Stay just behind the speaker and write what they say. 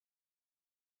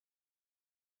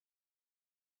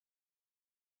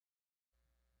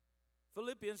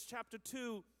Philippians chapter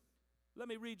 2, let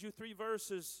me read you 3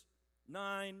 verses,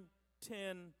 9,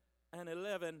 10, and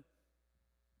 11.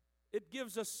 It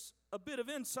gives us a bit of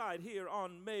insight here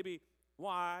on maybe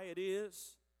why it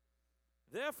is.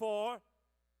 Therefore,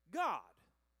 God,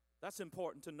 that's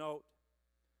important to note.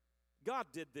 God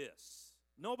did this.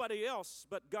 Nobody else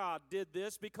but God did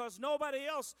this because nobody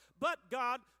else but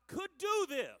God could do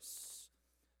this.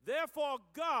 Therefore,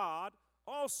 God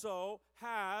also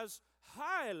has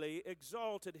highly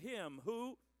exalted him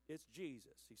who is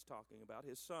Jesus. He's talking about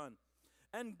his son.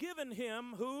 And given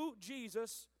him who,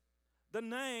 Jesus, the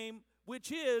name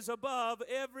which is above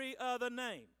every other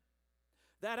name.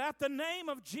 That at the name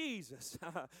of Jesus,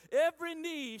 every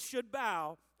knee should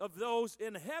bow of those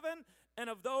in heaven and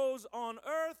of those on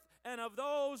earth and of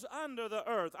those under the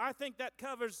earth. I think that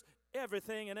covers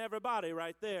everything and everybody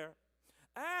right there.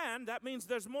 And that means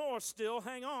there's more still.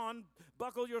 Hang on,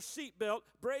 buckle your seatbelt,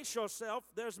 brace yourself.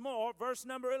 There's more. Verse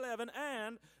number 11,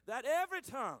 and that every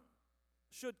tongue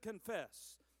should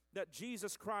confess that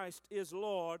Jesus Christ is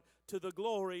Lord, to the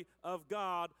glory of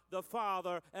God the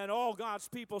Father. And all God's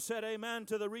people said amen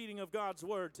to the reading of God's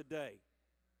word today.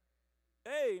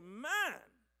 Amen.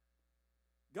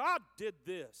 God did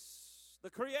this. The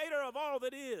creator of all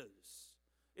that is,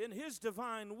 in his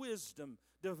divine wisdom,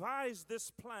 devised this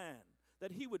plan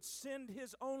that he would send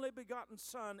his only begotten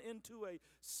Son into a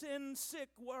sin-sick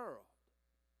world.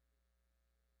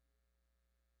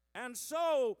 And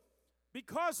so,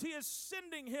 because he is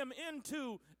sending him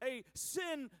into a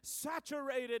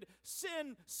sin-saturated,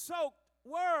 sin-soaked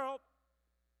world,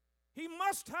 he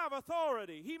must have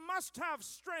authority. He must have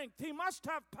strength. He must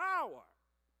have power.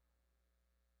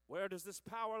 Where does this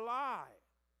power lie?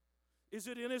 Is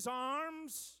it in his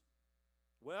arms?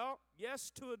 Well,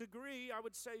 yes, to a degree, I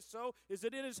would say so. Is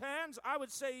it in his hands? I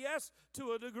would say yes,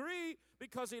 to a degree,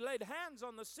 because he laid hands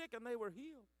on the sick and they were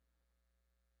healed.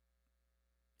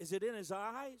 Is it in his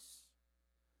eyes?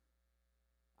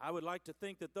 I would like to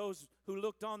think that those who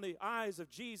looked on the eyes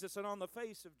of Jesus and on the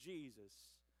face of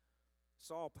Jesus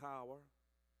saw power.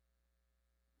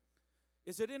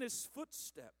 Is it in his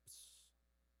footsteps?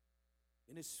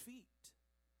 In his feet?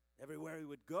 Everywhere he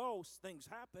would go, things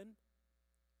happened.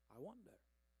 I wonder.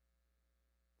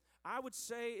 I would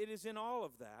say it is in all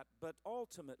of that, but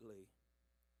ultimately,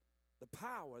 the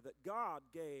power that God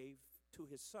gave to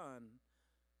his Son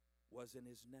was in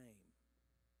his name.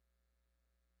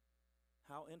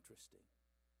 How interesting.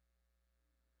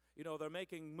 You know, they're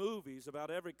making movies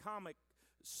about every comic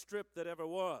strip that ever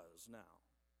was now.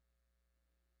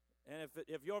 And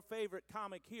if your favorite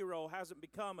comic hero hasn't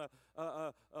become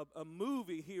a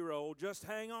movie hero, just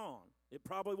hang on. It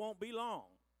probably won't be long.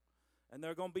 And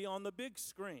they're going to be on the big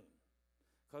screen,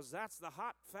 because that's the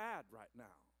hot fad right now.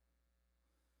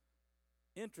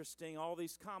 Interesting, all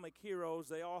these comic heroes,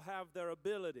 they all have their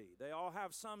ability. They all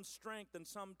have some strength and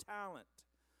some talent.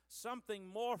 Something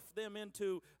morphed them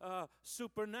into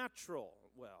supernatural.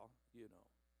 Well, you know,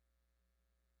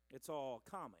 it's all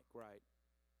comic, right?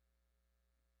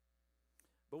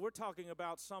 But we're talking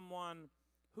about someone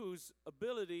whose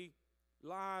ability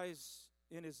lies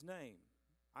in his name.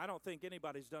 I don't think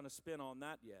anybody's done a spin on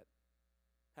that yet.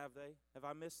 Have they? Have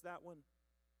I missed that one?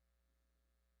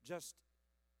 Just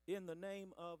in the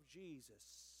name of Jesus.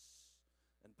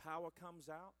 And power comes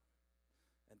out.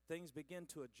 And things begin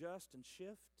to adjust and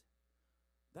shift.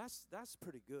 That's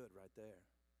pretty good right there.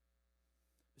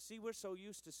 But see, we're so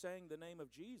used to saying the name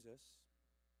of Jesus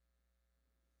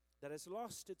that it's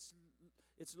lost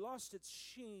its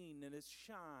sheen and its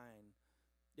shine.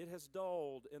 It has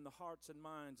dulled in the hearts and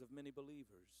minds of many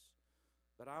believers.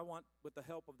 But I want, with the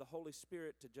help of the Holy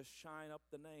Spirit, to just shine up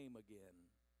the name again,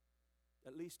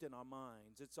 at least in our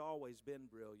minds. It's always been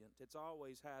brilliant. It's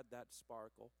always had that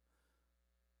sparkle.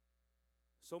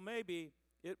 So maybe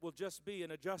it will just be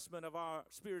an adjustment of our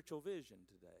spiritual vision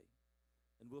today,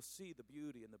 and we'll see the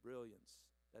beauty and the brilliance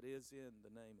that is in the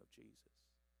name of Jesus.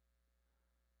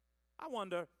 I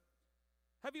wonder,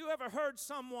 have you ever heard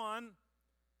someone,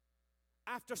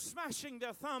 after smashing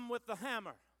their thumb with the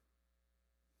hammer,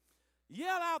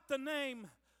 yell out the name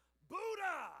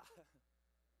Buddha?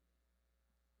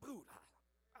 Buddha.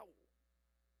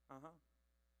 Oh.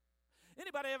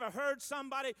 Anybody ever heard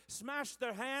somebody smash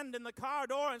their hand in the car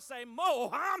door and say,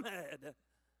 Mohammed,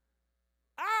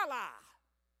 Allah,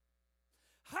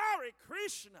 Hare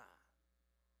Krishna,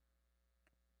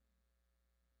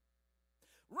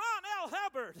 Ron L.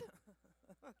 Hubbard,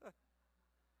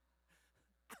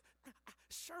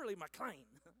 Shirley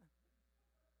MacLaine?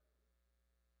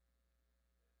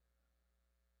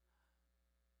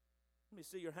 Let me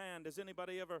see your hand. Has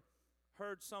anybody ever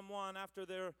heard someone, after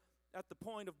they're at the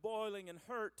point of boiling and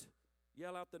hurt,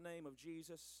 Yell out the name of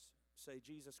Jesus. Say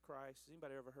Jesus Christ. Has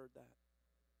anybody ever heard that?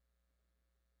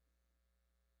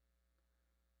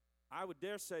 I would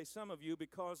dare say some of you,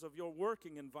 because of your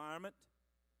working environment,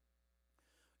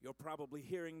 you're probably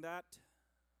hearing that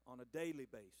on a daily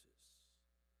basis.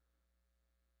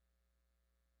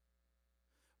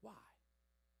 Why?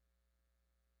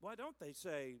 Why don't they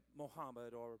say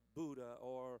Muhammad or Buddha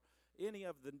or any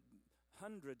of the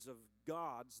hundreds of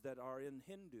gods that are in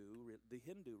the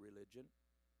Hindu religion?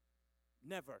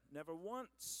 Never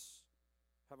once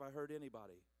have I heard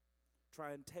anybody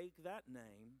try and take that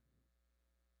name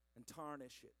and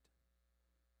tarnish it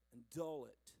and dull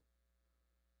it.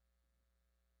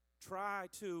 Try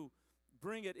to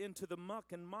bring it into the muck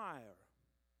and mire.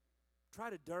 Try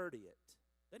to dirty it.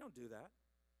 They don't do that.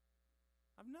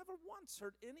 I've never once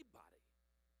heard anybody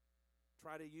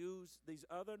try to use these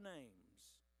other names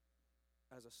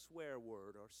as a swear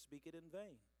word or speak it in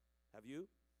vain. Have you?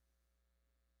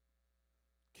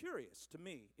 Curious to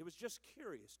me. It was just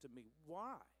curious to me.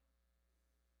 Why?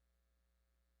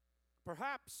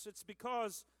 Perhaps it's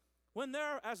because when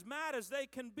they're as mad as they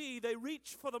can be, they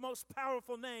reach for the most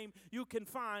powerful name you can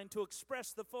find to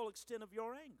express the full extent of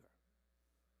your anger.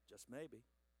 Just maybe.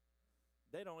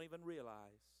 They don't even realize.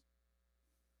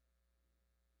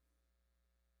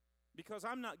 Because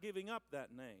I'm not giving up that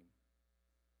name.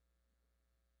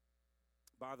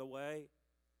 By the way,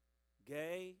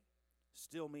 gay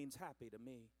still means happy to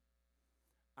me.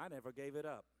 I never gave it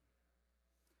up.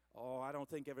 Oh, I don't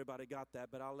think everybody got that,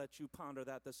 but I'll let you ponder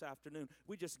that this afternoon.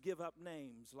 We just give up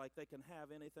names like they can have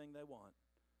anything they want.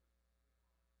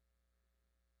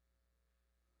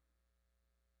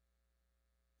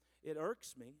 It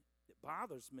irks me. It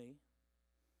bothers me.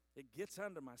 It gets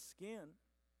under my skin.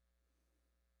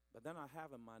 But then I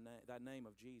have in my that name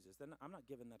of Jesus. Then I'm not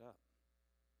giving that up.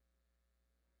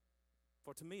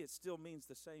 For to me, it still means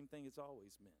the same thing it's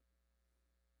always meant.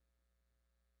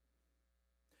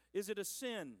 Is it a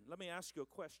sin? Let me ask you a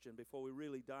question before we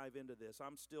really dive into this.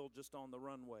 I'm still just on the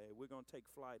runway. We're going to take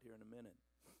flight here in a minute.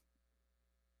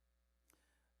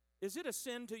 Is it a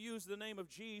sin to use the name of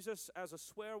Jesus as a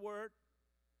swear word?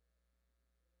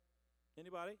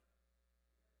 Anybody?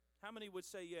 How many would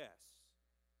say yes?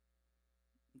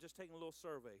 I'm just taking a little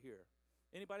survey here.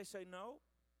 Anybody say no?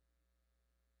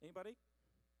 Anybody?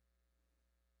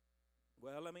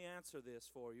 Well, let me answer this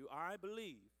for you. I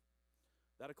believe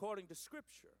that according to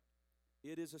Scripture,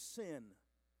 it is a sin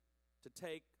to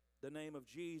take the name of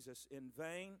Jesus in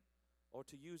vain or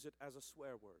to use it as a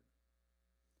swear word.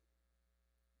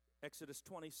 Exodus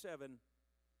 27,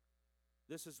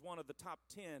 this is one of the top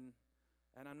 10,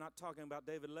 and I'm not talking about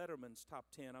David Letterman's top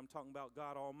 10. I'm talking about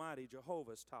God Almighty,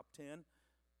 Jehovah's top 10.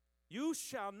 You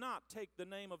shall not take the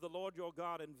name of the Lord your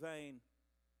God in vain,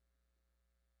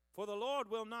 for the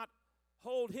Lord will not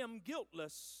hold him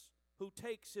guiltless who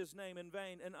takes his name in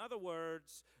vain. In other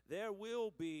words, there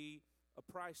will be a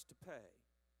price to pay.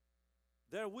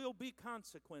 There will be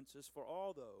consequences for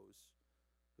all those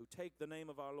who take the name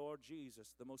of our Lord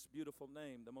Jesus, the most beautiful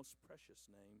name, the most precious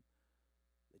name.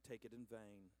 They take it in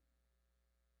vain.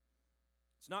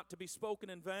 It's not to be spoken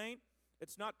in vain.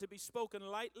 It's not to be spoken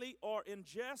lightly or in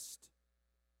jest.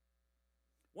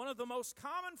 One of the most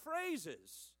common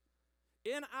phrases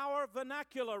in our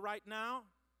vernacular right now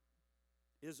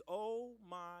is, "Oh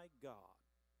my God."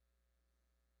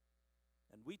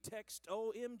 And we text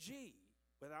OMG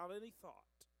without any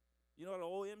thought. You know what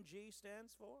OMG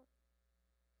stands for?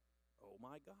 Oh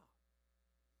my God.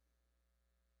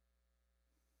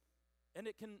 And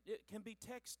it can be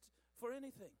text for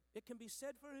anything. It can be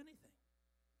said for anything.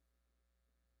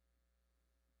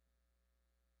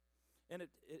 And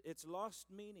it's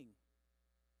lost meaning.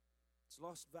 It's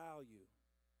lost value.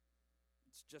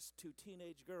 It's just two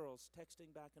teenage girls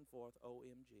texting back and forth,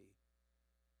 OMG.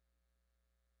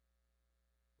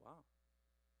 Wow.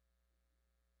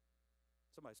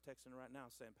 Somebody's texting right now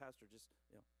saying, Pastor, just,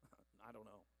 I don't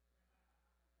know.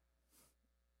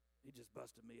 He just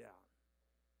busted me out.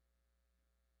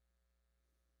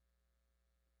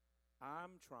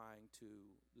 I'm trying to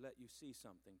let you see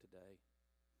something today.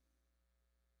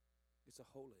 It's a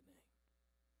holy name.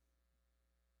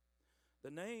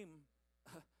 The name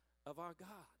of our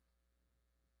God.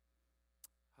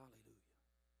 Hallelujah.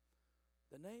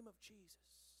 The name of Jesus.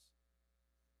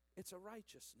 It's a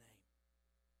righteous name.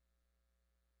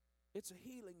 It's a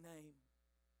healing name.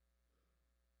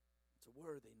 It's a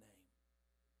worthy name.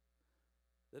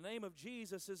 The name of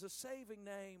Jesus is a saving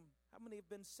name. How many have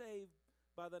been saved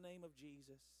by the name of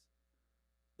Jesus?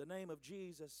 The name of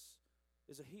Jesus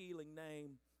is a healing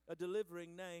name, a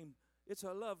delivering name. It's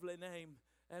a lovely name.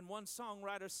 And one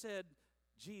songwriter said,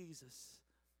 Jesus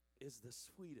is the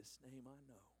sweetest name I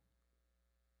know.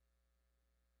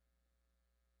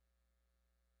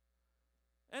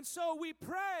 And so we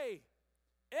pray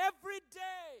every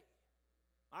day.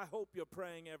 I hope you're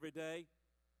praying every day.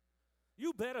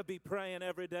 You better be praying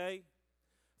every day.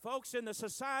 Folks, in the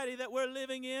society that we're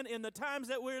living in the times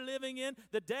that we're living in,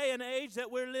 the day and age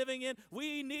that we're living in,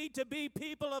 we need to be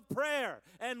people of prayer.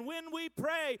 And when we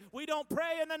pray, we don't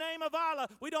pray in the name of Allah.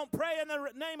 We don't pray in the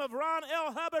name of Ron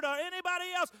L. Hubbard or anybody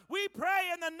else. We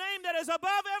pray in the name that is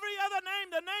above every other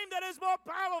name, the name that is more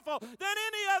powerful than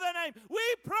any other name.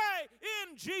 We pray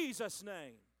in Jesus'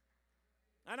 name.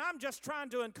 And I'm just trying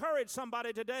to encourage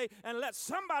somebody today and let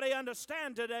somebody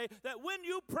understand today that when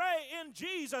you pray in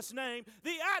Jesus' name,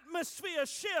 the atmosphere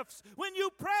shifts. When you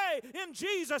pray in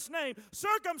Jesus' name,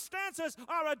 circumstances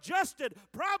are adjusted,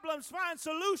 problems find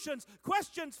solutions,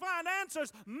 questions find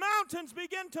answers, mountains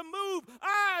begin to move,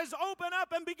 eyes open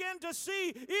up and begin to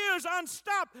see, ears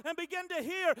unstop and begin to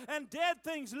hear, and dead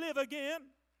things live again.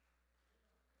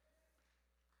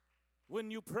 When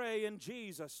you pray in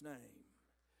Jesus' name.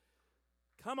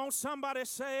 Come on, somebody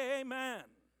say amen.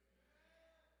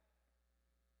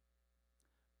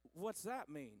 What's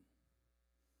that mean?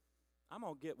 I'm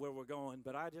going to get where we're going,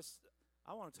 but I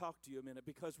want to talk to you a minute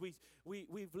because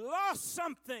we've lost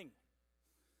something,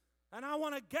 and I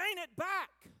want to gain it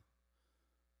back.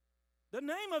 The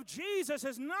name of Jesus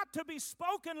is not to be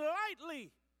spoken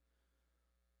lightly.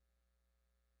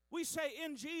 We say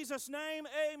in Jesus' name,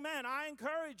 amen. I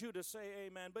encourage you to say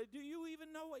amen, but do you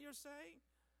even know what you're saying?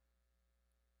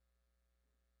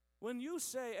 When you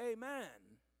say amen,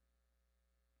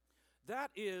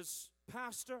 that is,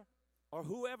 pastor, or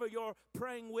whoever you're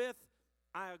praying with,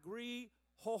 I agree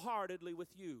wholeheartedly with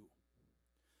you.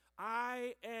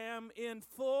 I am in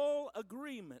full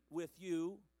agreement with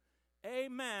you.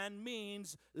 Amen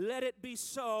means let it be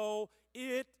so,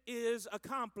 it is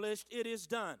accomplished, it is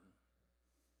done.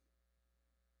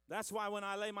 That's why when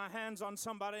I lay my hands on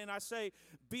somebody and I say,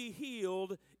 be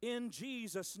healed in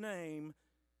Jesus' name,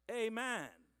 amen.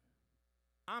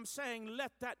 I'm saying,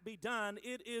 let that be done.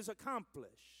 It is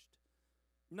accomplished.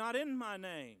 Not in my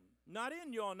name, not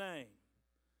in your name.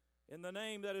 In the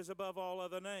name that is above all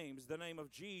other names, the name of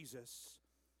Jesus.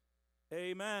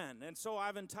 Amen. And so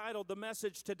I've entitled the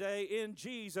message today, in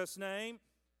Jesus' name,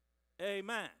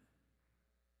 amen.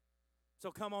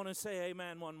 So come on and say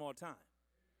amen one more time.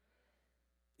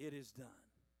 It is done.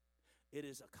 It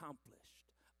is accomplished.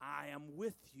 I am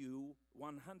with you 100%.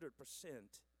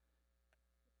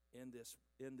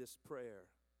 In this prayer.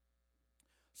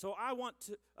 So I want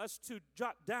us to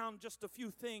jot down just a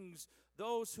few things,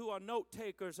 those who are note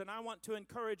takers, and I want to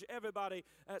encourage everybody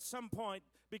at some point,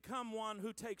 become one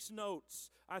who takes notes.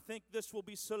 I think this will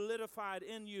be solidified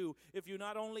in you if you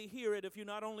not only hear it, if you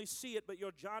not only see it, but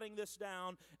you're jotting this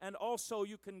down, and also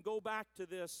you can go back to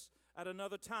this at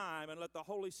another time and let the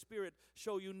Holy Spirit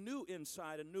show you new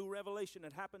insight and new revelation.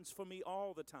 It happens for me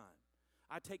all the time.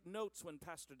 I take notes when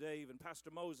Pastor Dave and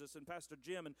Pastor Moses and Pastor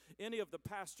Jim and any of the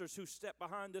pastors who step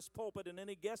behind this pulpit and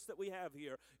any guests that we have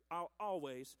here, I'll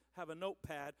always have a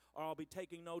notepad or I'll be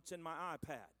taking notes in my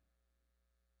iPad.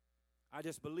 I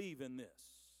just believe in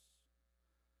this.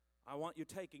 I want you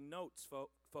taking notes,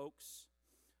 folks.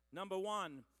 Number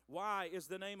one, why is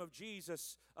the name of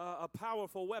Jesus a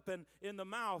powerful weapon in the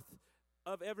mouth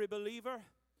of every believer?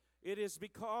 It is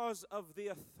because of the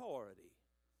authority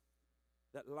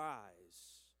that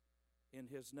lies in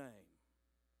his name.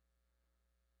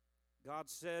 God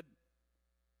said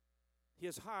he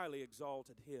has highly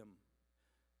exalted him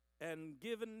and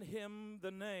given him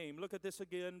the name. Look at this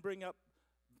again. Bring up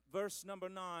verse number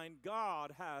 9.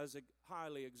 God has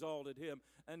highly exalted him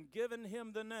and given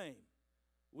him the name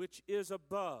which is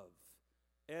above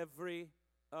every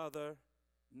other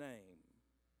name.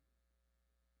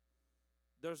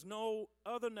 There's no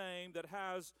other name that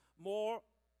has more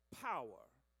power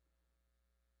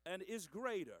and is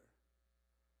greater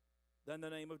than the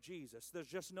name of Jesus. There's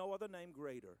just no other name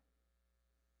greater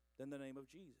than the name of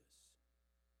Jesus.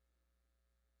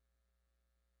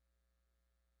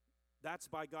 That's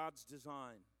by God's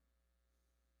design.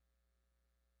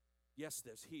 Yes,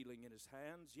 there's healing in his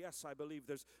hands. Yes, I believe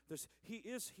he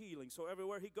is healing. So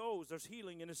everywhere he goes, there's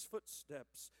healing in his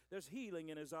footsteps. There's healing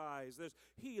in his eyes. There's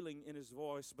healing in his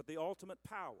voice. But the ultimate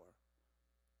power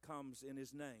comes in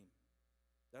his name.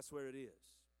 That's where it is.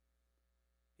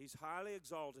 He's highly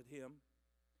exalted him,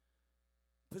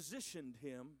 positioned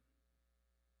him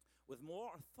with more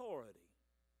authority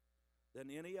than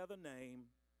any other name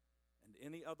and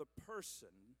any other person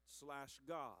 /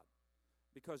 God.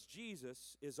 Because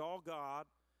Jesus is all God,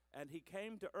 and he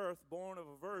came to earth born of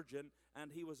a virgin, and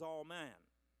he was all man.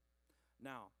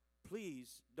 Now,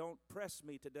 please don't press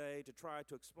me today to try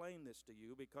to explain this to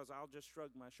you, because I'll just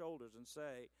shrug my shoulders and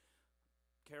say,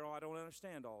 Carol, I don't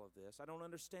understand all of this. I don't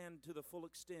understand to the full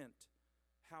extent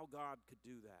how God could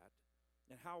do that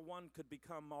and how one could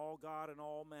become all God and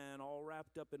all man, all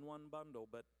wrapped up in one bundle,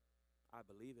 but I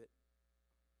believe it.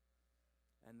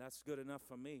 And that's good enough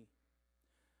for me.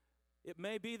 It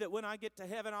may be that when I get to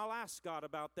heaven, I'll ask God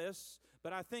about this,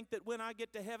 but I think that when I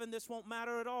get to heaven, this won't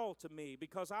matter at all to me,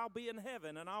 because I'll be in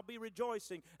heaven, and I'll be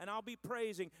rejoicing, and I'll be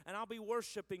praising, and I'll be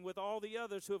worshiping with all the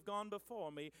others who have gone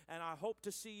before me, and I hope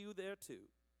to see you there too.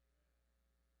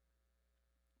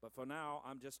 But for now,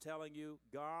 I'm just telling you,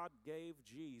 God gave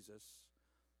Jesus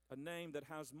a name that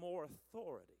has more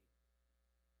authority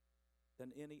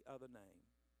than any other name.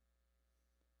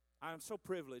 I am so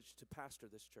privileged to pastor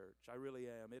this church. I really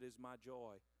am. It is my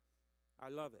joy. I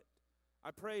love it.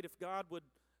 I prayed if God would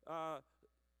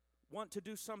want to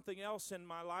do something else in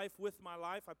my life, with my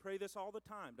life. I pray this all the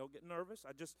time. Don't get nervous.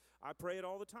 I pray it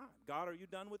all the time. God, are you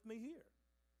done with me here?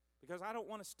 Because I don't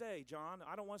want to stay, John.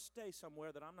 I don't want to stay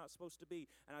somewhere that I'm not supposed to be.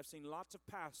 And I've seen lots of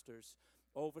pastors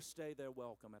overstay their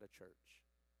welcome at a church.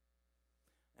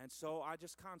 And so I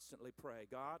just constantly pray,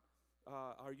 God,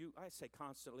 I say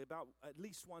constantly, about at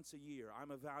least once a year, I'm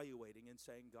evaluating and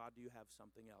saying, God, do you have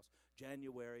something else?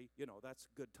 January, that's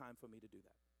a good time for me to do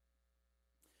that.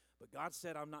 But God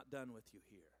said, I'm not done with you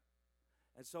here.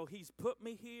 And so he's put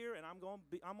me here, and I'm going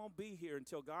to be here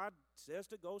until God says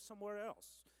to go somewhere else.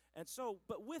 And so,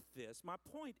 but with this, my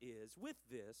point is, with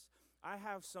this, I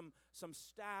have some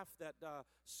staff that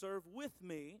serve with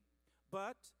me,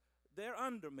 but they're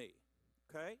under me,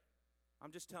 okay?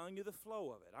 I'm just telling you the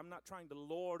flow of it. I'm not trying to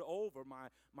lord over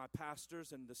my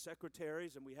pastors and the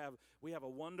secretaries, and we have a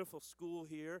wonderful school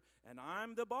here, and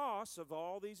I'm the boss of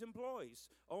all these employees,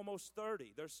 almost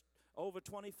 30. There's over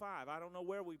 25. I don't know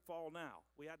where we fall now.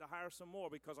 We had to hire some more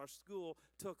because our school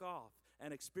took off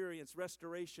and experienced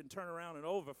restoration, turnaround, and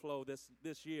overflow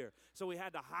this year. So we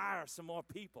had to hire some more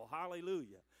people.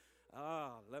 Hallelujah.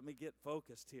 Let me get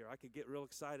focused here. I could get real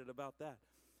excited about that.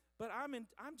 But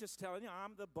I'm just telling you,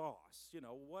 I'm the boss,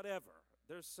 whatever.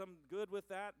 There's some good with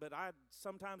that, but I'd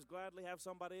sometimes gladly have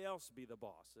somebody else be the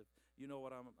boss, if you know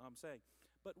what I'm saying.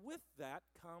 But with that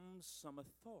comes some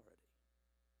authority.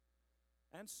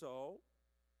 And so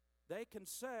they can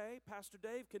say, Pastor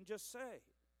Dave can just say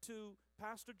to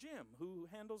Pastor Jim, who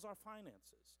handles our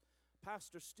finances,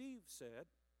 Pastor Steve said,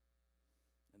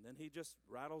 and then he just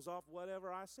rattles off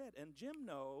whatever I said. And Jim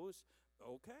knows,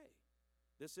 okay,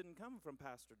 this didn't come from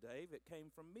Pastor Dave, it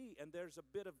came from me. And there's a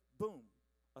bit of, boom,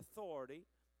 authority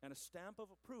and a stamp of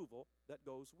approval that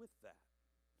goes with that.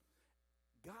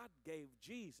 God gave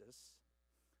Jesus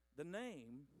the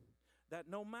name that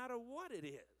no matter what it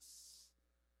is,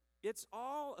 it's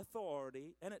all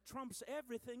authority and it trumps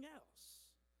everything else.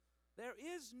 There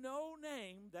is no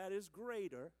name that is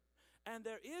greater, and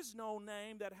there is no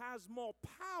name that has more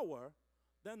power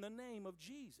than the name of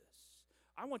Jesus.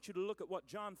 I want you to look at what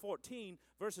John 14,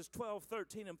 verses 12,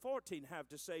 13, and 14 have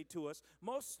to say to us.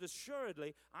 Most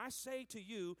assuredly, I say to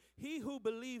you, he who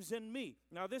believes in me.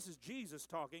 Now, this is Jesus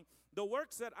talking. The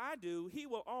works that I do, he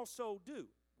will also do.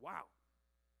 Wow.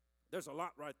 There's a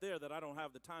lot right there that I don't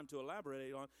have the time to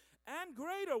elaborate on. And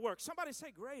greater works. Somebody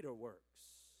say greater works.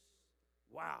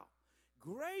 Wow.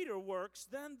 Greater works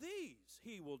than these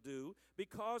he will do,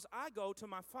 because I go to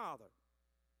my Father.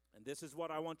 And this is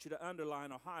what I want you to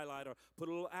underline or highlight or put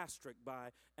a little asterisk by.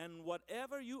 And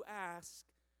whatever you ask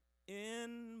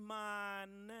in my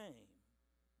name,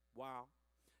 wow,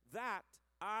 that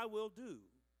I will do,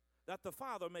 that the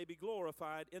Father may be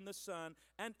glorified in the Son.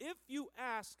 And if you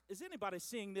ask, is anybody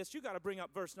seeing this? You got to bring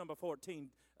up verse number 14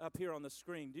 up here on the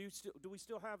screen. Do we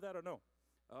still have that or no?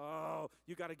 Oh,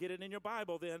 you got to get it in your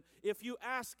Bible then. If you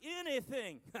ask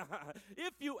anything,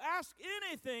 if you ask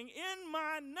anything in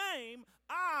my name,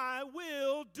 I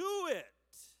will do it.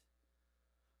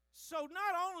 So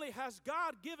not only has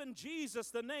God given Jesus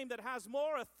the name that has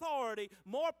more authority,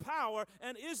 more power,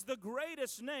 and is the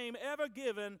greatest name ever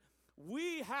given,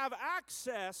 we have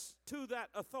access to that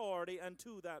authority and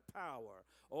to that power.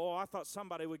 Oh, I thought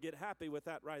somebody would get happy with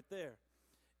that right there.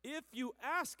 If you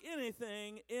ask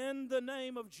anything in the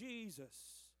name of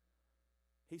Jesus,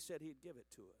 he said he'd give it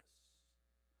to us.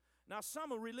 Now,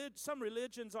 some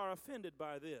religions are offended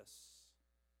by this.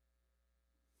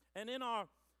 And in our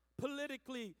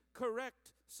politically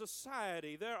correct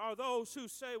society, there are those who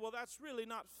say, well, that's really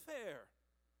not fair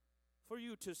for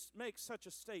you to make such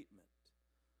a statement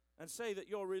and say that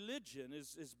your religion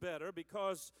is better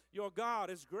because your God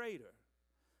is greater.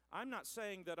 I'm not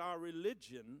saying that our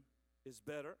religion is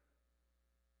better,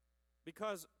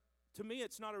 because To me,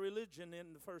 it's not a religion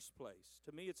in the first place.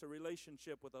 To me, it's a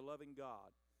relationship with a loving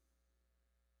God.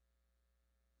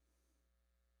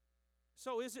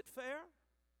 So is it fair?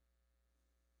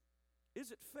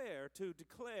 Is it fair to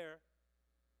declare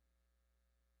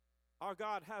our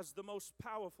God has the most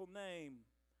powerful name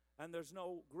and there's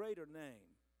no greater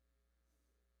name?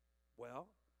 Well,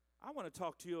 I want to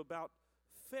talk to you about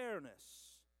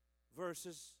fairness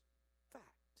versus fact.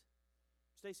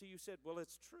 Stacy, you said, well,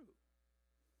 it's true.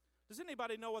 Does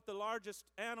anybody know what the largest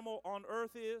animal on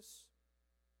earth is?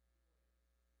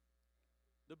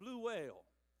 The blue whale.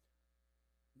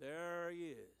 There he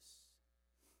is.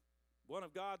 One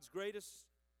of God's greatest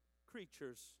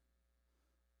creatures.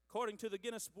 According to the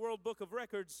Guinness World Book of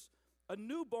Records, a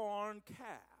newborn calf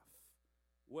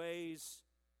is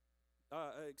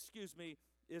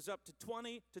up to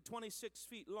 20 to 26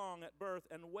 feet long at birth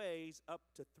and weighs up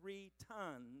to 3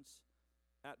 tons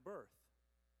at birth.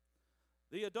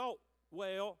 The adult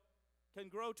whale can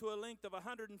grow to a length of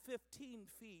 115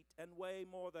 feet and weigh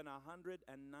more than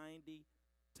 190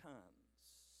 tons.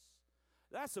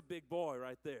 That's a big boy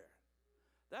right there.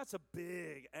 That's a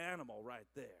big animal right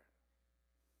there.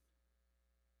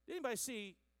 Did anybody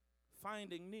see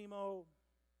Finding Nemo?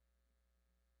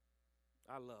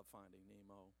 I love Finding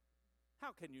Nemo.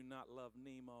 How can you not love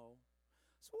Nemo?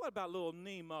 So what about little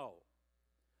Nemo?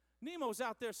 Nemo's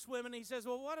out there swimming. He says,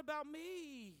 well, what about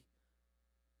me?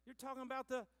 You're talking about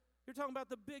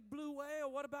the big blue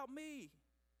whale. What about me?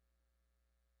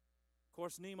 Of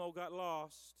course, Nemo got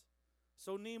lost.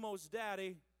 So Nemo's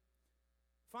daddy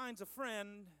finds a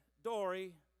friend,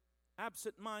 Dory,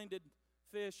 absent-minded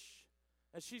fish,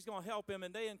 and she's going to help him,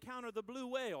 and they encounter the blue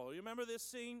whale. You remember this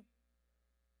scene?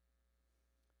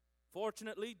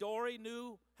 Fortunately, Dory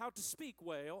knew how to speak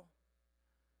whale,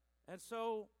 and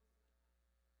so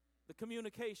the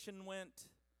communication went,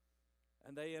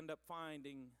 and they end up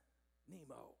finding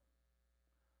Nemo.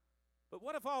 But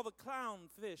what if all the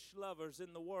clownfish lovers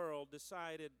in the world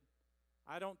decided,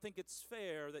 I don't think it's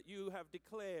fair that you have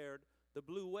declared the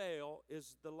blue whale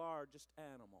is the largest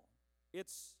animal.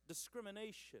 It's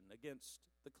discrimination against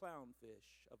the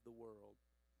clownfish of the world.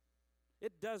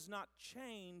 It does not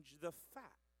change the fact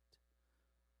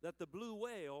that the blue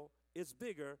whale is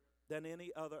bigger than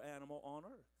any other animal on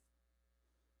earth.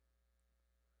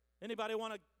 Anybody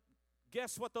want to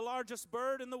guess what the largest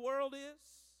bird in the world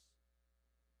is?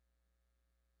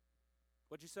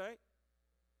 What'd you say?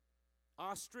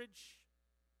 Ostrich?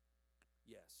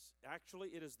 Yes. Actually,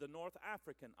 it is the North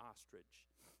African ostrich.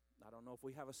 I don't know if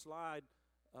we have a slide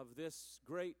of this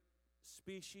great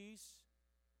species.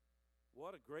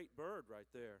 What a great bird right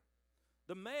there.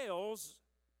 The males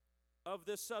of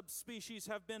this subspecies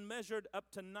have been measured up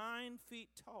to 9 feet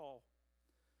tall,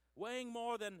 weighing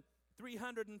more than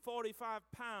 345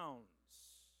 pounds.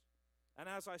 And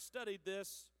as I studied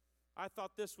this, I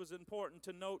thought this was important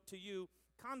to note to you.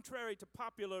 Contrary to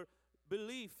popular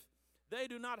belief, they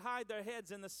do not hide their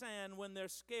heads in the sand when they're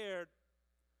scared.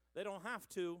 They don't have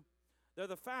to. They're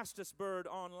the fastest bird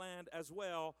on land as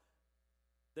well.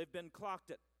 They've been clocked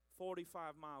at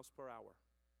 45 miles per hour.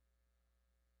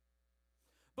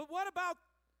 But what about,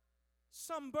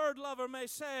 some bird lover may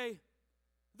say,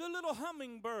 the little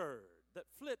hummingbird that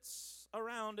flits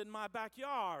around in my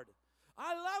backyard?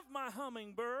 I love my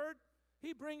hummingbird.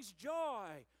 He brings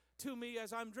joy to me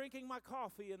as I'm drinking my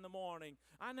coffee in the morning.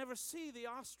 I never see the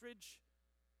ostrich,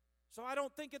 so I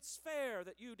don't think it's fair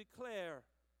that you declare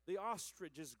the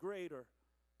ostrich is greater.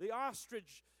 The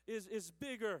ostrich is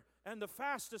bigger and the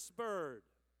fastest bird.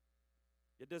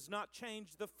 It does not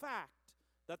change the fact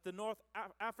that the North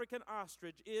African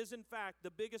ostrich is, in fact,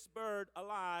 the biggest bird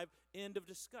alive. End of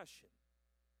discussion.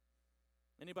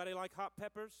 Anybody like hot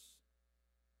peppers?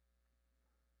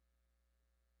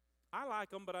 I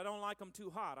like them, but I don't like them too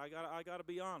hot. I got to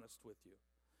be honest with you.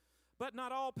 But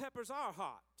not all peppers are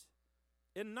hot.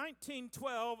 In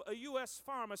 1912, a U.S.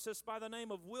 pharmacist by the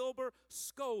name of Wilbur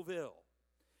Scoville,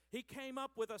 he came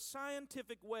up with a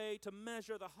scientific way to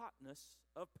measure the hotness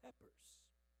of peppers.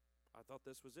 I thought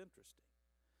this was interesting.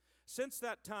 Since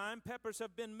that time, peppers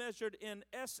have been measured in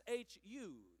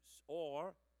SHUs,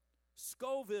 or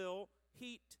Scoville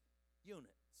heat units.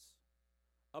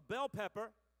 A bell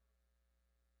pepper,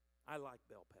 I like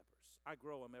bell peppers. I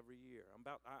grow them every year.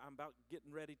 I'm about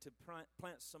getting ready to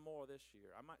plant some more this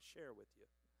year. I might share with you.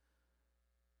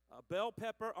 A bell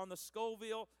pepper on the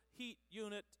Scoville heat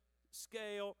unit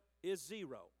scale is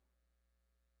 0.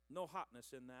 No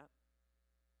hotness in that.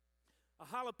 A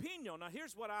jalapeno. Now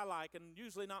here's what I like, and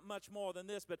usually not much more than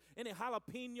this, but any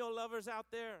jalapeno lovers out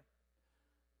there?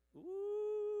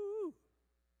 Ooh.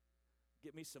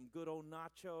 get me some good old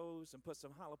nachos and put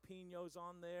some jalapenos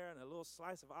on there and a little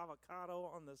slice of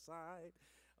avocado on the side.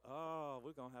 Oh,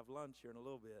 we're going to have lunch here in a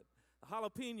little bit. The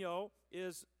jalapeno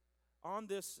is on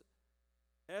this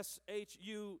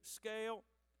SHU scale,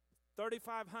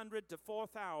 3,500 to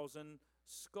 4,000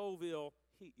 Scoville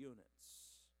heat units.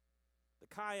 The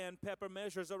cayenne pepper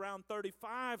measures around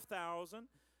 35,000.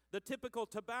 The typical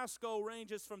Tabasco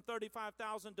ranges from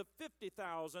 35,000 to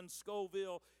 50,000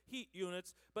 Scoville heat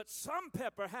units, but some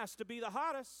pepper has to be the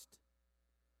hottest.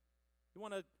 You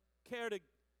want to care to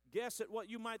guess at what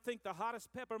you might think the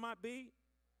hottest pepper might be?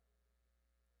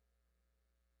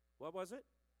 What was it?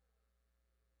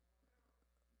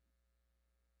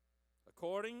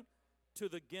 According to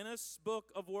the Guinness Book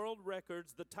of World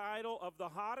Records, the title of the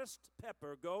hottest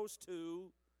pepper goes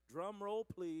to, drum roll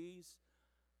please,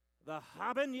 the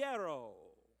habanero.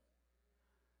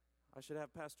 I should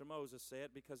have Pastor Moses say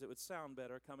it because it would sound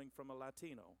better coming from a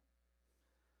Latino.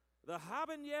 The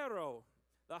habanero.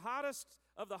 The hottest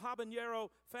of the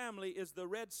habanero family is the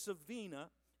red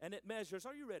Savina, and it measures,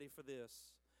 are you ready for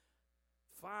this?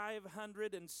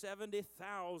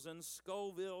 570,000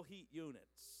 Scoville heat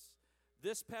units.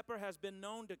 This pepper has been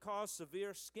known to cause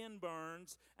severe skin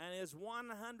burns and is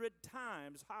 100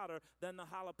 times hotter than the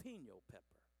jalapeno pepper.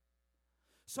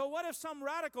 So what if some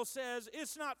radical says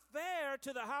it's not fair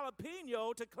to the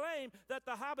jalapeno to claim that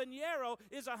the habanero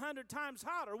is 100 times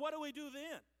hotter? What do we do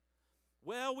then?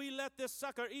 Well, we let this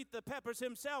sucker eat the peppers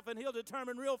himself, and he'll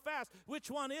determine real fast which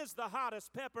one is the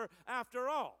hottest pepper after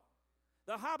all.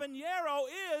 The habanero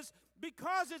is,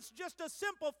 because it's just a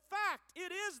simple fact,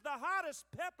 it is the hottest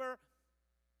pepper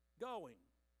going.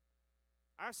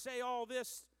 I've said all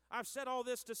this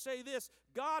to say this.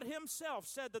 God himself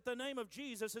said that the name of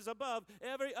Jesus is above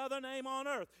every other name on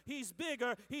earth. He's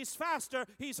bigger, he's faster,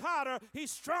 he's hotter,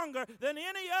 he's stronger than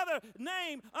any other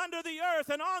name under the earth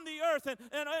and on the earth and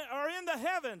or in the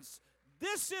heavens.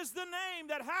 This is the name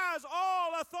that has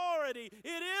all authority.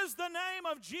 It is the name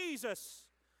of Jesus.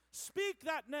 Speak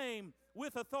that name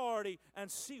with authority and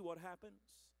see what happens.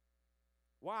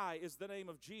 Why is the name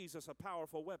of Jesus a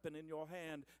powerful weapon in your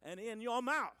hand and in your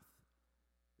mouth?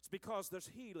 It's because there's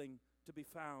healing to be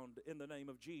found in the name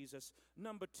of Jesus.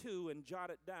 Number 2, and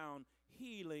jot it down,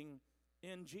 healing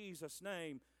in Jesus'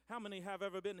 name. How many have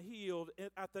ever been healed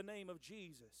at the name of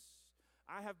Jesus?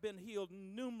 I have been healed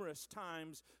numerous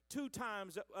times. 2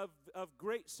 times of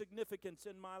great significance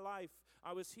in my life.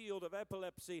 I was healed of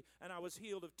epilepsy, and I was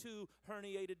healed of 2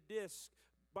 herniated discs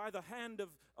by the hand of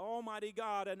Almighty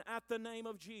God and at the name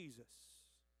of Jesus.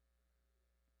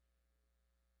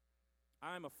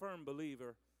 I'm a firm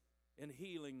believer in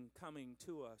healing coming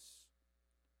to us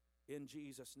in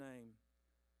Jesus' name.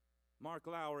 Mark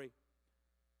Lowry,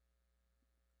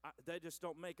 they just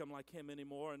don't make them like him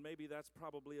anymore, and maybe that's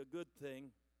probably a good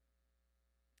thing.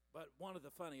 But one of the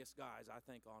funniest guys, I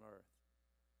think, on earth.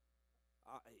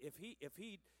 If he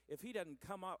doesn't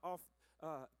come up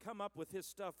with his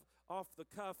stuff off the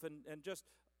cuff and just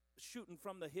shooting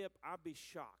from the hip, I'd be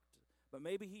shocked. But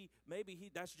maybe he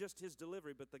that's just his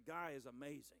delivery, but the guy is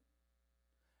amazing.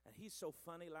 And he's so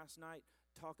funny last night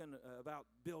talking about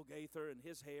Bill Gaither and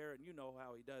his hair, and you know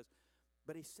how he does.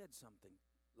 But he said something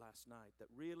last night that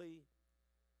really,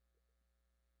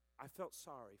 I felt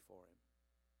sorry for him.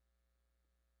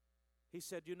 He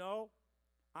said, you know,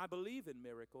 I believe in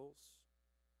miracles,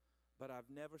 but I've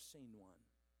never seen one.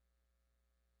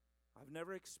 I've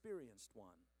never experienced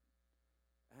one.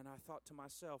 And I thought to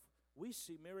myself, we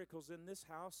see miracles in this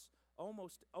house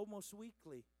almost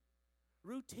weekly.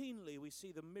 Routinely, we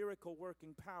see the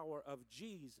miracle-working power of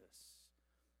Jesus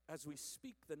as we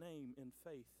speak the name in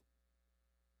faith.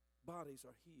 Bodies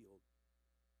are healed.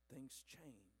 Things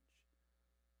change.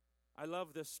 I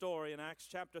love this story in Acts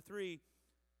chapter 3,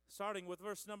 starting with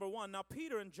verse number 1. Now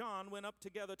Peter and John went up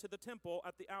together to the temple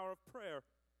at the hour of prayer,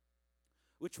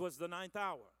 which was the 9th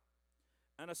hour.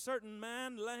 And a certain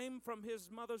man, lame from his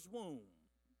mother's womb,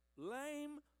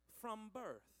 lame from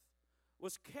birth,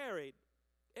 was carried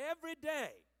every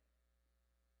day,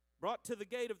 brought to the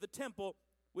gate of the temple,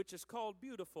 which is called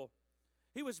Beautiful.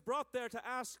 He was brought there to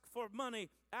ask for money,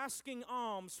 asking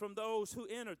alms from those who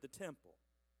entered the temple.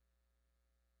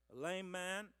 A lame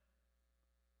man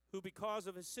who, because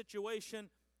of his situation,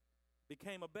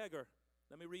 became a beggar.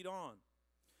 Let me read on.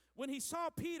 When he saw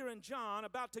Peter and John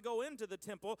about to go into the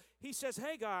temple, he says,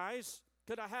 hey guys,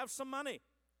 could I have some money?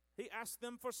 He asked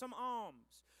them for some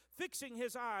alms. Fixing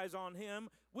his eyes on him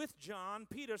with John,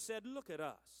 Peter said, look at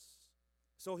us.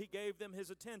 So he gave them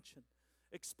his attention,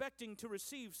 expecting to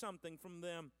receive something from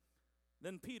them.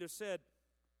 Then Peter said,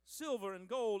 silver and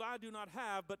gold I do not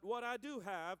have, but what I do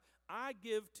have, I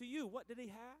give to you. What did he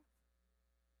have?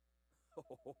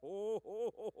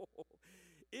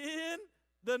 In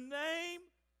the name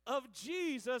of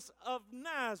Jesus of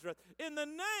Nazareth. In the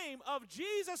name of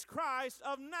Jesus Christ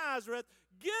of Nazareth,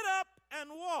 get up and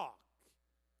walk.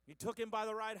 He took him by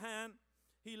the right hand.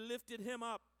 He lifted him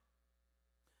up.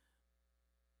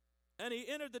 And he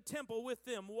entered the temple with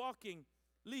them, walking,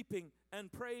 leaping,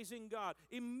 and praising God.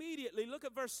 Immediately, look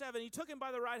at verse 7. He took him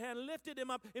by the right hand, lifted him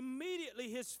up. Immediately,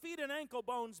 his feet and ankle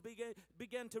bones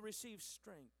began to receive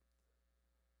strength.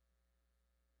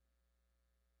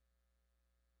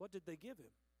 What did they give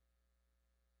him?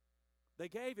 They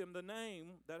gave him the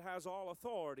name that has all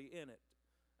authority in it.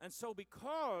 And so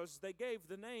because they gave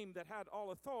the name that had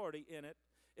all authority in it,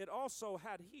 it also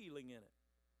had healing in it.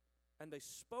 And they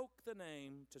spoke the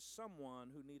name to someone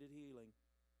who needed healing,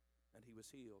 and he was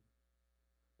healed.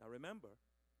 Now remember,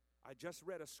 I just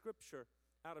read a scripture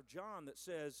out of John that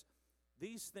says,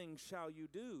 these things shall you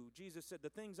do. Jesus said, the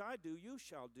things I do, you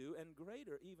shall do, and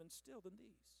greater even still than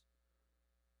these.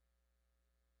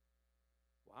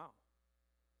 Wow.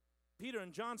 Peter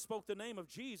and John spoke the name of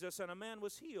Jesus, and a man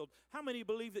was healed. How many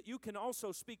believe that you can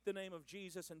also speak the name of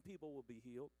Jesus and people will be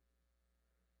healed?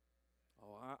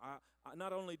 Oh, I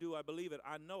not only do I believe it,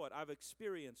 I know it. I've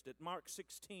experienced it. Mark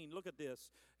 16, look at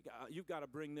this. You've got to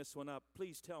bring this one up.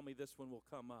 Please tell me this one will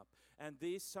come up. And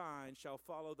these signs shall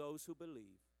follow those who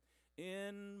believe.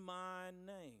 In my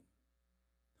name.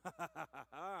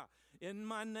 In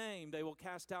my name they will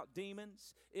cast out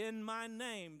demons. In my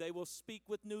name they will speak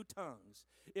with new tongues.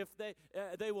 If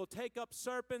they will take up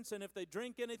serpents, and if they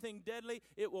drink anything deadly,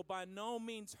 it will by no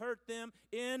means hurt them.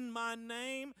 In my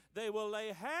name they will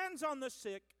lay hands on the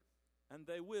sick, and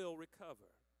they will recover.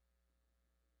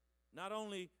 Not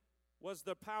only was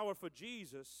there power for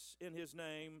Jesus in his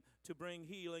name to bring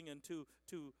healing and to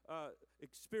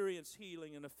experience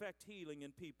healing and affect healing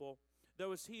in people, there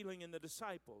was healing in the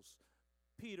disciples,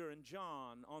 Peter and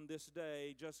John, on this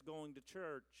day just going to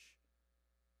church.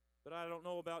 But I don't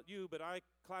know about you, but I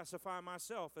classify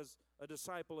myself as a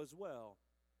disciple as well.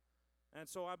 And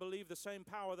so I believe the same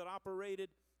power that operated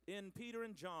in Peter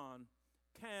and John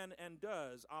can and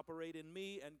does operate in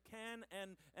me, and can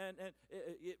and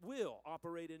it will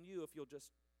operate in you if you'll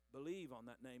just believe on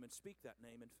that name and speak that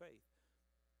name in faith.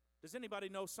 Does anybody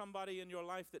know somebody in your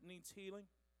life that needs healing?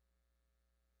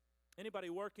 Anybody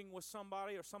working with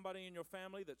somebody or somebody in your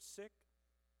family that's sick?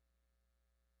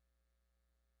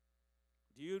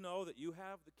 Do you know that you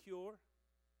have the cure?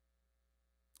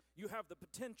 You have the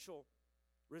potential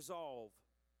resolve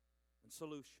and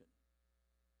solution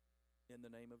in the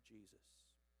name of Jesus.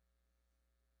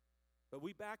 But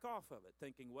we back off of it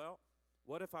thinking, well,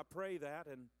 what if I pray that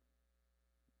and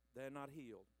they're not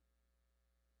healed?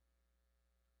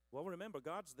 Well, remember,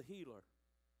 God's the healer.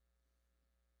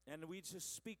 And we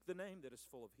just speak the name that is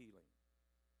full of healing.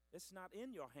 It's not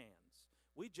in your hands.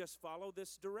 We just follow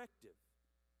this directive.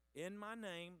 In my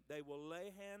name, they will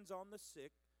lay hands on the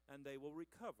sick, and they will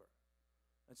recover.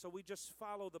 And so we just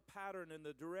follow the pattern and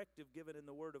the directive given in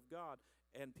the Word of God,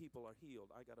 and people are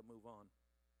healed. I got to move on.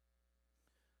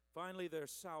 Finally,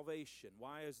 there's salvation.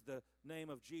 Why is the name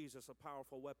of Jesus a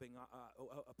powerful weapon?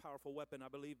 I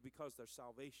believe because there's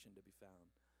salvation to be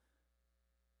found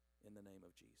in the name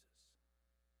of Jesus.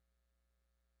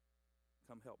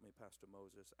 Come help me, Pastor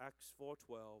Moses. Acts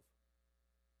 4:12.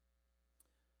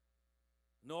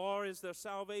 Nor is there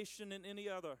salvation in any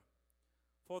other,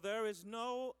 for there is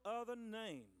no other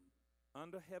name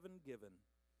under heaven given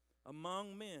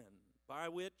among men by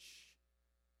which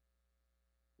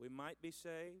we might be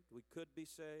saved, we could be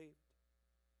saved.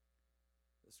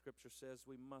 The scripture says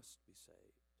we must be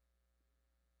saved.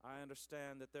 I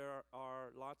understand that there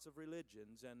are lots of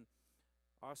religions, and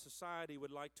our society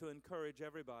would like to encourage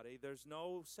everybody. There's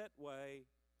no set way.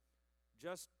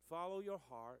 Just follow your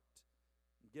heart.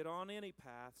 Get on any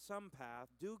path, some path.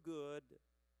 Do good.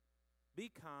 Be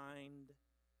kind.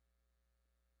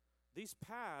 These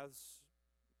paths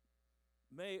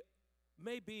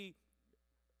maybe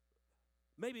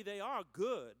they are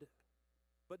good,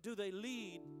 but do they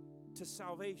lead to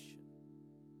salvation?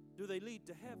 Do they lead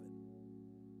to heaven?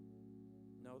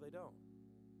 No, they don't.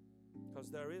 Because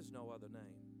there is no other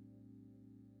name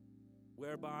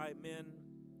whereby men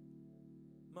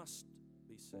must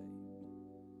be saved.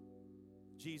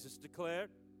 Jesus declared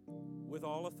with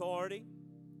all authority,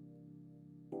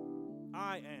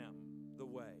 I am the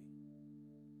way,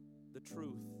 the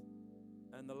truth,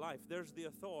 and the life. There's the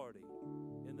authority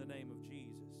in the name of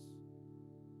Jesus.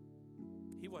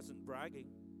 He wasn't bragging.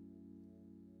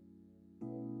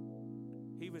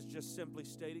 He was just simply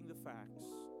stating the facts.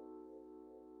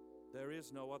 There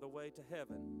is no other way to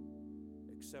heaven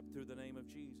except through the name of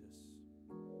Jesus.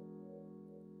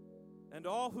 and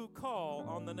all who call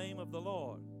on the name of the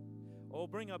Lord. Oh,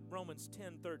 bring up Romans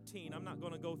 10:13. I'm not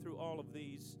going to go through all of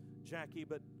these, Jackie,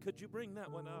 but could you bring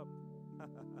that one up?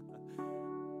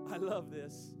 I love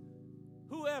this.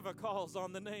 Whoever calls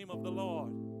on the name of the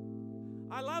Lord.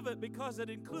 I love it because it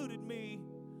included me.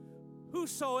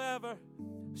 Whosoever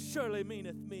surely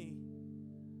meaneth me.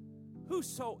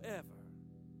 Whosoever.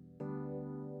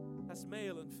 That's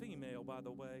male and female, by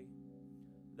the way.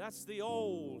 That's the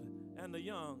old and the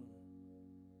young,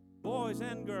 boys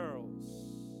and girls.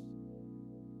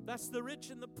 That's the rich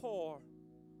and the poor.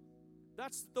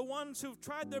 That's the ones who've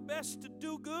tried their best to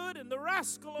do good and the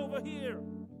rascal over here.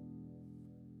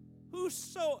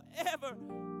 Whosoever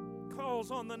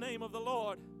calls on the name of the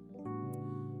Lord,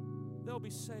 they'll be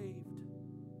saved.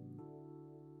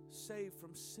 Saved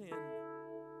from sin.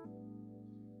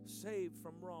 Saved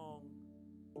from wrong.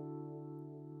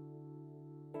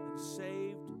 And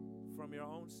saved from your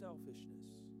own selfishness.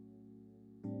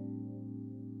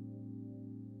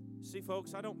 See,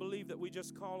 folks, I don't believe that we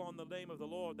just call on the name of the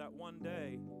Lord that one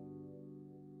day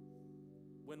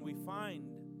when we find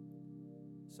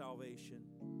salvation.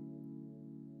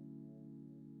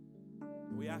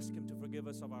 We ask Him to forgive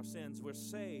us of our sins. We're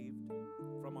saved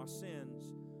from our sins.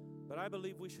 But I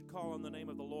believe we should call on the name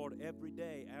of the Lord every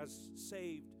day as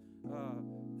saved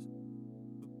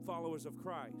followers of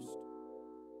Christ.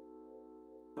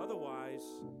 Otherwise,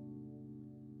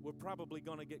 we're probably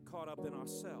going to get caught up in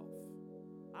ourselves.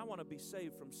 I want to be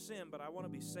saved from sin, but I want to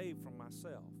be saved from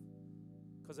myself.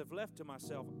 Because if left to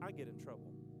myself, I get in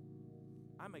trouble.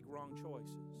 I make wrong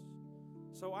choices.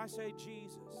 So I say,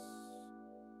 Jesus,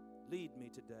 lead me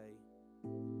today.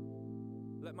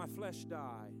 Let my flesh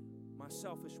die. My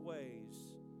selfish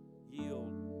ways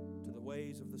yield to the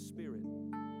ways of the Spirit.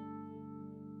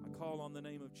 I call on the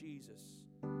name of Jesus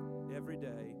every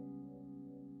day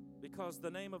because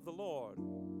the name of the Lord,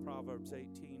 Proverbs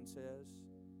 18 says,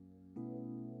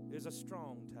 is a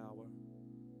strong tower.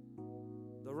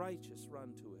 The righteous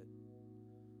run to it.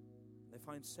 They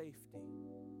find safety.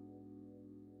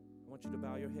 I want you to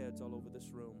bow your heads all over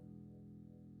this room.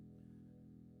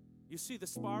 You see the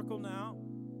sparkle now?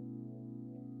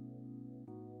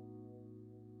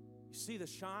 You see the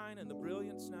shine and the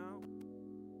brilliance now?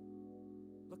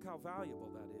 Look how valuable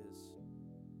that is.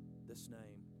 This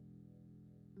name.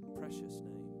 Precious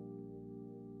name.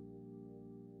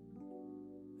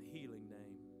 A healing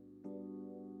name.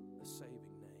 A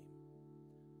saving name.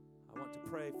 I want to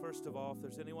pray, first of all, if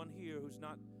there's anyone here who's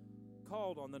not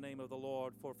called on the name of the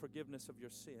Lord for forgiveness of your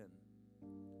sin.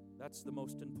 That's the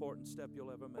most important step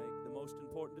you'll ever make, the most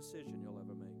important decision you'll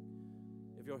ever make.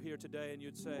 If you're here today and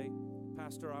you'd say,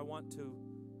 Pastor, I want to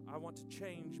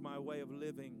change my way of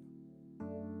living.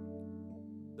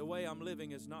 The way I'm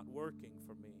living is not working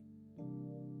for me.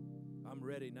 I'm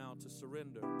ready now to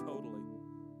surrender totally.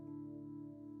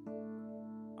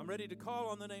 I'm ready to call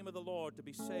on the name of the Lord to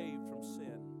be saved from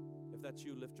sin. If that's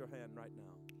you, lift your hand right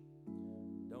now.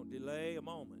 Don't delay a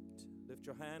moment. Lift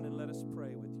your hand and let us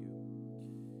pray with you.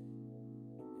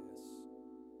 Yes.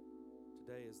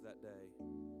 Today is that day.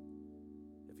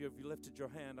 If you've lifted your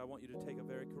hand, I want you to take a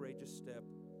very courageous step.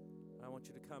 I want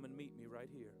you to come and meet me right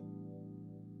here.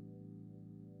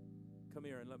 Come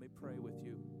here and let me pray with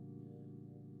you.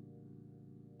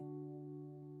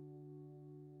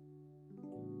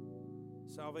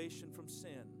 Salvation from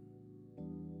sin.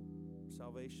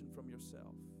 Salvation from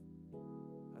yourself.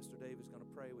 Pastor Dave is going to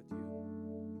pray with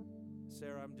you.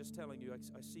 Sarah, I'm just telling you,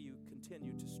 I see you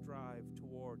continue to strive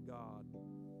toward God.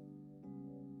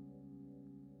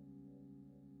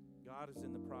 God is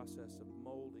in the process of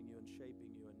molding you and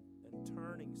shaping you and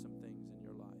turning some things in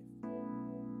your life.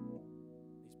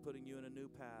 He's putting you in a new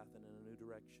path and in a new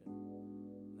direction.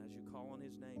 And as you call on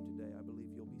His name today, I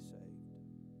believe you'll be saved.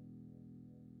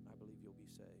 I believe you'll be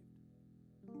saved.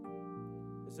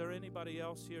 Is there anybody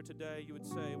else here today you would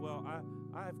say, well,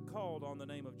 I've called on the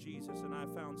name of Jesus and I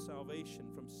found salvation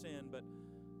from sin, but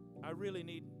I really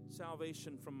need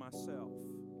salvation from myself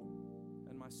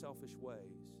and my selfish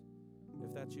ways?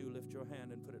 If that's you, lift your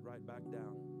hand and put it right back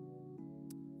down.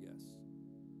 Yes.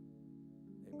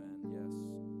 Amen. Yes.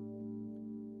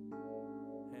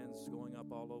 Hands going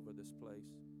up all over this place.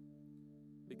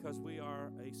 Because we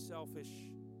are a selfish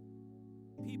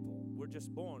people. We're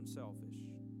just born selfish.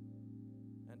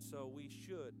 And so we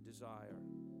should desire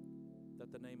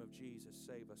that the name of Jesus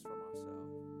save us from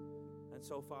ourselves. And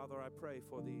so, Father, I pray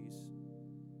for these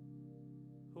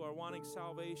who are wanting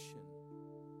salvation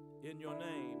in your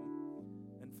name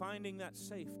and finding that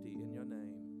safety in your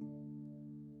name.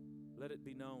 Let it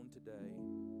be known today.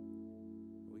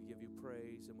 We give you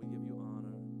praise and we give you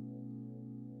honor.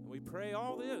 And we pray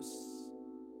all this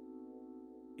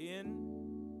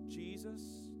In Jesus'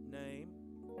 name,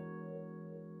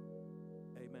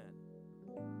 amen.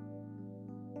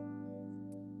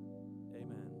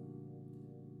 Amen.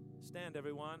 Stand,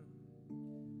 everyone.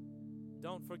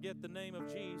 Don't forget the name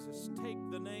of Jesus. Take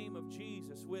the name of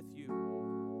Jesus with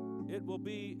you. It will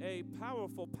be a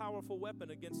powerful, powerful weapon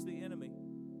against the enemy.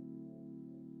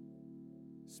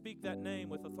 Speak that name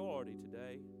with authority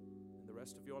today and the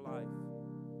rest of your life.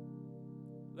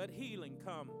 Let healing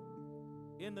come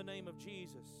in the name of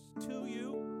Jesus to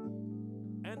you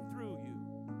and through you.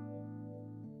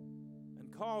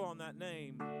 And call on that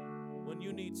name when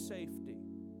you need safety,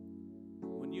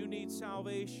 when you need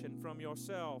salvation from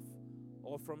yourself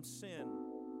or from sin.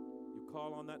 You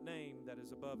call on that name that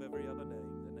is above every other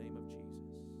name, the name of Jesus.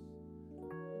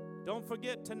 Don't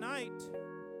forget tonight,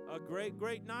 a great,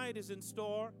 great night is in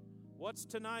store. What's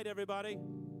tonight, everybody?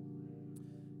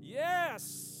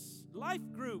 Yes, life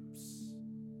groups.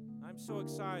 I'm so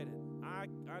excited. I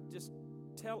just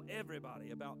tell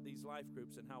everybody about these life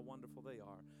groups and how wonderful they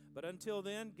are. But until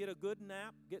then, get a good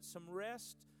nap, get some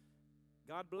rest.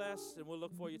 God bless, and we'll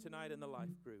look for you tonight in the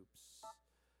life groups.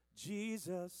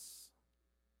 Jesus,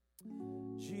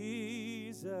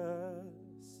 Jesus,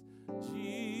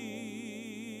 Jesus,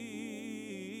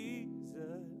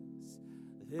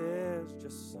 there's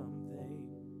just something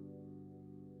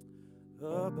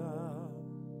about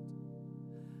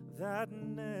that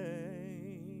name.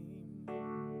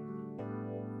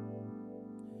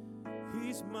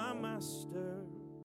 He's my master,